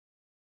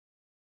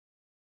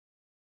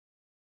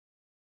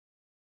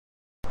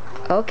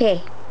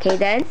Okay,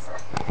 Cadence.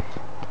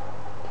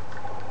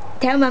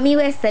 Tell mommy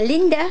where's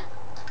cylinder.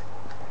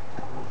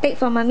 Take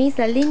for mommy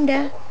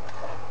cylinder.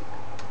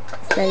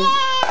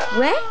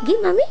 Where?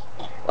 Give mommy.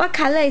 What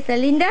color is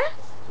cylinder?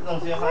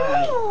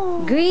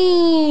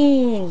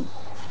 Green.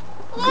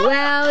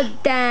 Well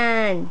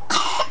done.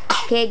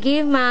 Okay,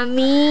 give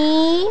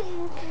mommy.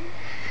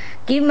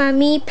 Give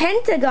mommy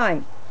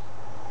pentagon.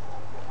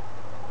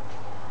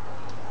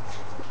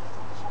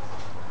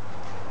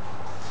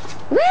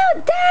 Well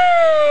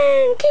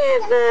done!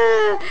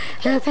 Clever!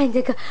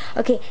 Pentagon.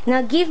 Okay,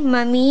 now give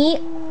mommy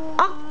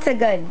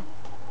octagon.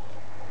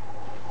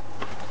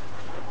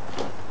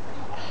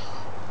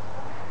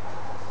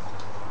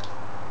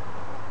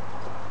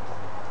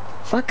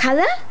 What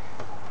color?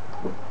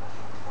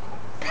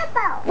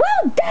 Purple.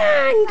 Well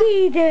done,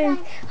 Gideon.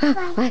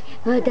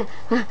 Well done.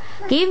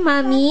 Give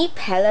mommy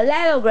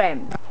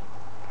parallelogram.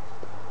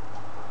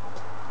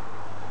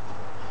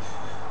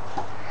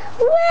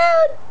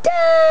 Well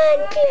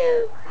done,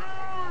 Cleo.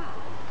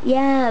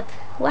 Yep.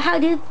 Well, how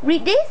do you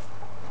read this?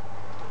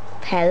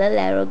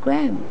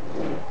 Parallelogram.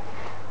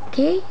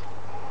 Okay.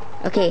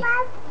 Okay.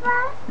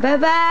 Bye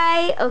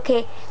bye.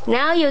 Okay.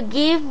 Now you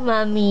give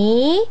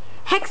mommy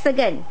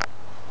hexagon.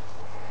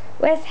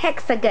 Where's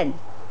hexagon?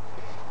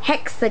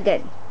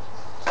 Hexagon.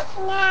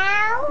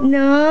 No.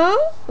 No?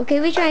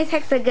 Okay, which one is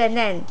hexagon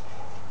then?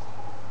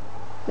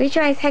 Which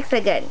one is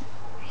hexagon?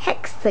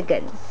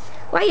 Hexagon.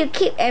 Why you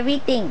keep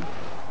everything?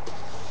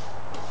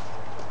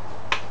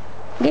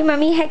 Give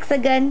mommy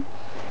hexagon.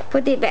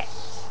 Put it back.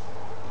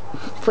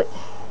 Put.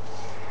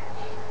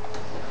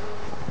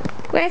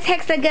 Where's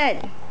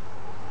hexagon?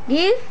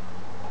 Give.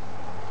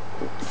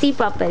 See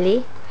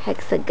properly.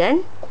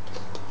 Hexagon.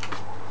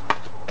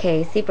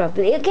 Okay, see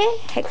properly. Okay,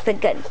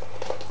 hexagon.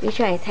 Which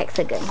one is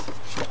hexagon?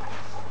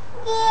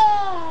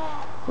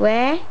 Yeah.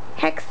 Where?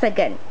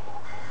 Hexagon.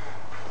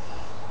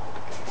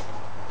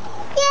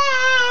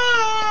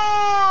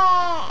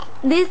 Yeah.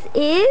 This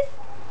is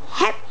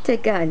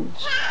heptagon.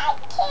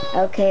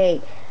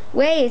 Okay.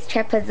 Where is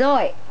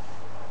trapezoid?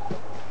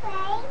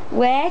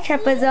 Where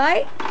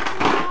trapezoid?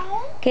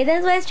 Okay,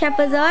 then where's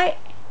trapezoid?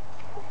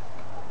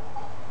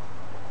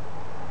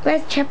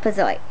 Where's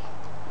trapezoid?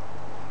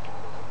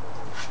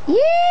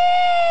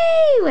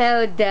 Yay!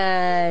 Well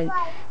done.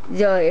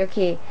 Joy,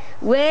 okay.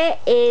 Where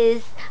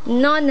is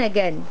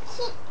nonagon?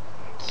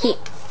 Keep.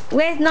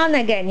 Where's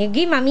nonagon? You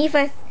give mommy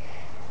first.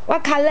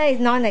 What color is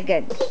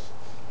nonagon?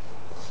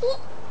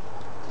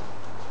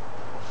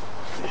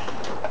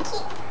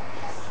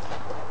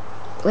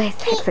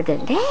 Where's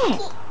hexagon? There!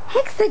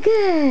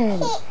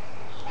 Hexagon!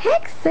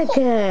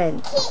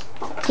 Hexagon!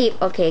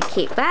 Keep, okay,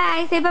 keep.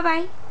 Bye! Say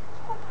bye-bye.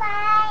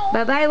 Bye.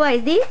 Bye-bye, what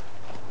is this?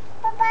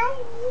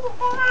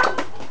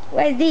 Bye.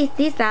 What is this?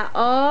 These are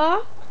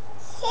all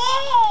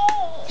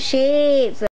Shape. shapes.